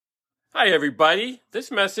Hi, everybody.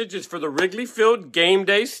 This message is for the Wrigley Field game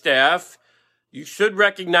day staff. You should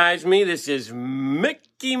recognize me. This is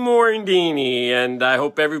Mickey Morandini, and I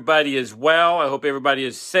hope everybody is well. I hope everybody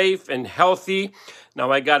is safe and healthy.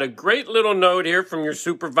 Now, I got a great little note here from your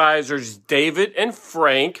supervisors, David and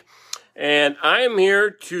Frank, and I am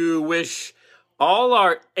here to wish all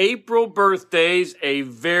our April birthdays a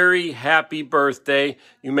very happy birthday.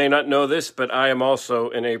 You may not know this, but I am also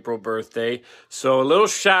an April birthday. So a little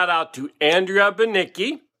shout out to Andrea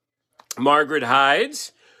Benicki, Margaret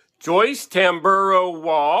Hides, Joyce Tamburo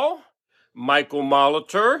Wall, Michael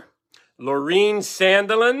Molitor, Laureen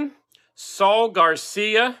Sandelin, Saul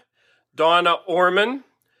Garcia, Donna Orman,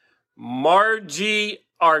 Margie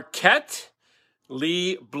Arquette,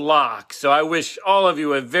 Lee Block. So I wish all of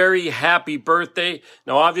you a very happy birthday.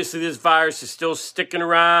 Now, obviously, this virus is still sticking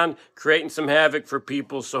around, creating some havoc for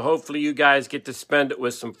people. So hopefully you guys get to spend it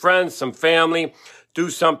with some friends, some family, do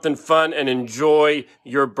something fun, and enjoy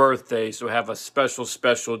your birthday. So have a special,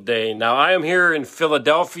 special day. Now, I am here in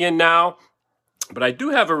Philadelphia now, but I do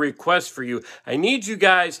have a request for you. I need you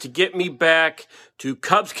guys to get me back to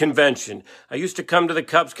Cubs Convention. I used to come to the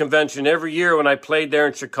Cubs Convention every year when I played there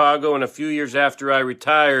in Chicago and a few years after I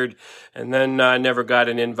retired, and then I never got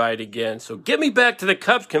an invite again. So get me back to the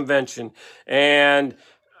Cubs Convention. And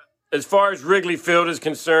as far as Wrigley Field is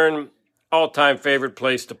concerned, all-time favorite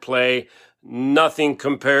place to play. Nothing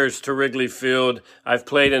compares to Wrigley Field. I've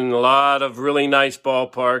played in a lot of really nice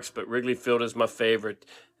ballparks, but Wrigley Field is my favorite.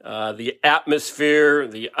 The atmosphere,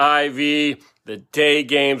 the ivy, the day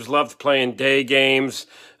games, loved playing day games,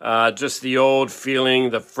 just the old feeling,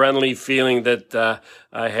 the friendly feeling that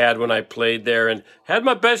I had when I played there, and had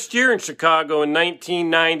my best year in Chicago in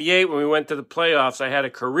 1998 when we went to the playoffs. I had a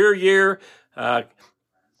career year,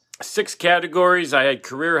 6 categories I had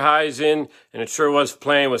career highs in, and it sure was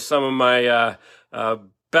playing with some of my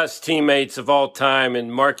best teammates of all time,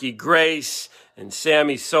 and Marky Grace and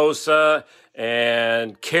Sammy Sosa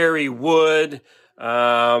and Kerry Wood,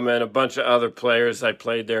 and a bunch of other players. I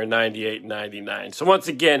played there in 98 and 99. So once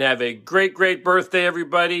again, have a great, great birthday,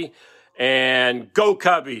 everybody, and go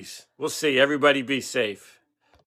Cubbies. We'll see. Everybody be safe.